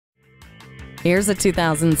Here's a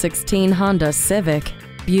 2016 Honda Civic.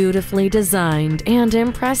 Beautifully designed and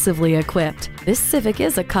impressively equipped, this Civic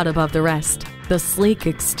is a cut above the rest. The sleek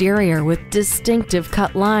exterior with distinctive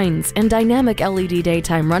cut lines and dynamic LED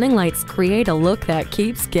daytime running lights create a look that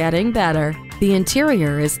keeps getting better. The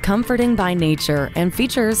interior is comforting by nature and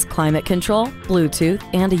features climate control, Bluetooth,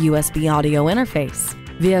 and a USB audio interface.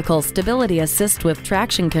 Vehicle stability assist with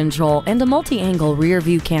traction control and a multi-angle rear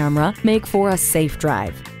view camera make for a safe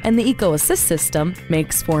drive, and the Eco Assist system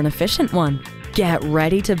makes for an efficient one. Get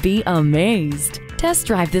ready to be amazed. Test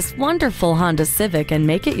drive this wonderful Honda Civic and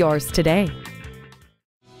make it yours today.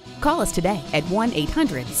 Call us today at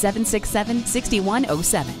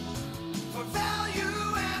 1-800-767-6107.